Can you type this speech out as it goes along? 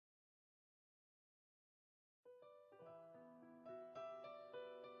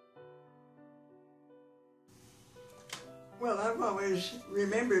Well, I've always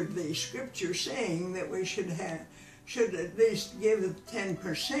remembered the scripture saying that we should at least give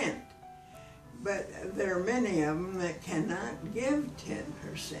 10%. But there are many of them that cannot give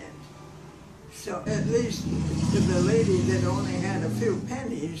 10%. So at least to the lady that only had a few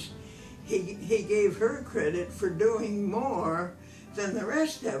pennies, he gave her credit for doing more than the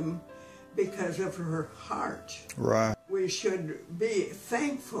rest of them because of her heart. Right. We should be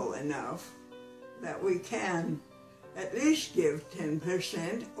thankful enough that we can at least give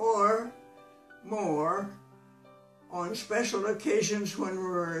 10% or more on special occasions when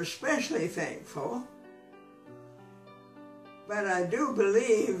we're especially thankful. But I do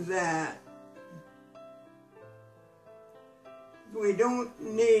believe that we don't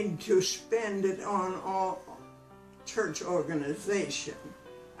need to spend it on all church organization.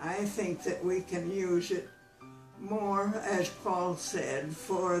 I think that we can use it more, as Paul said,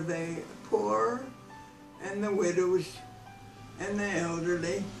 for the poor and the widows and the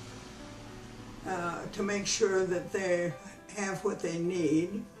elderly, to make sure that they have what they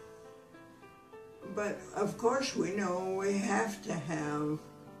need. But of course we know we have to have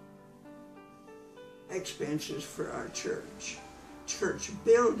expenses for our church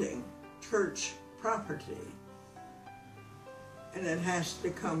building, church property. And it has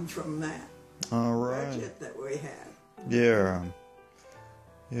to come from that budget that we have. Yeah.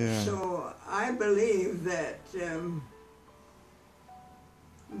 Yeah. So I believe that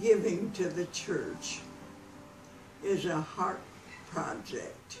giving to the church is a heart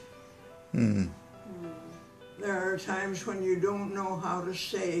project. Mm. There are times when you don't know how to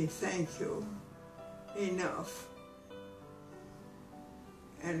say thank you enough.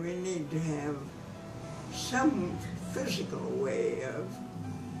 And we need to have some physical way of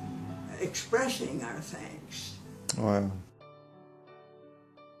expressing our thanks. Wow.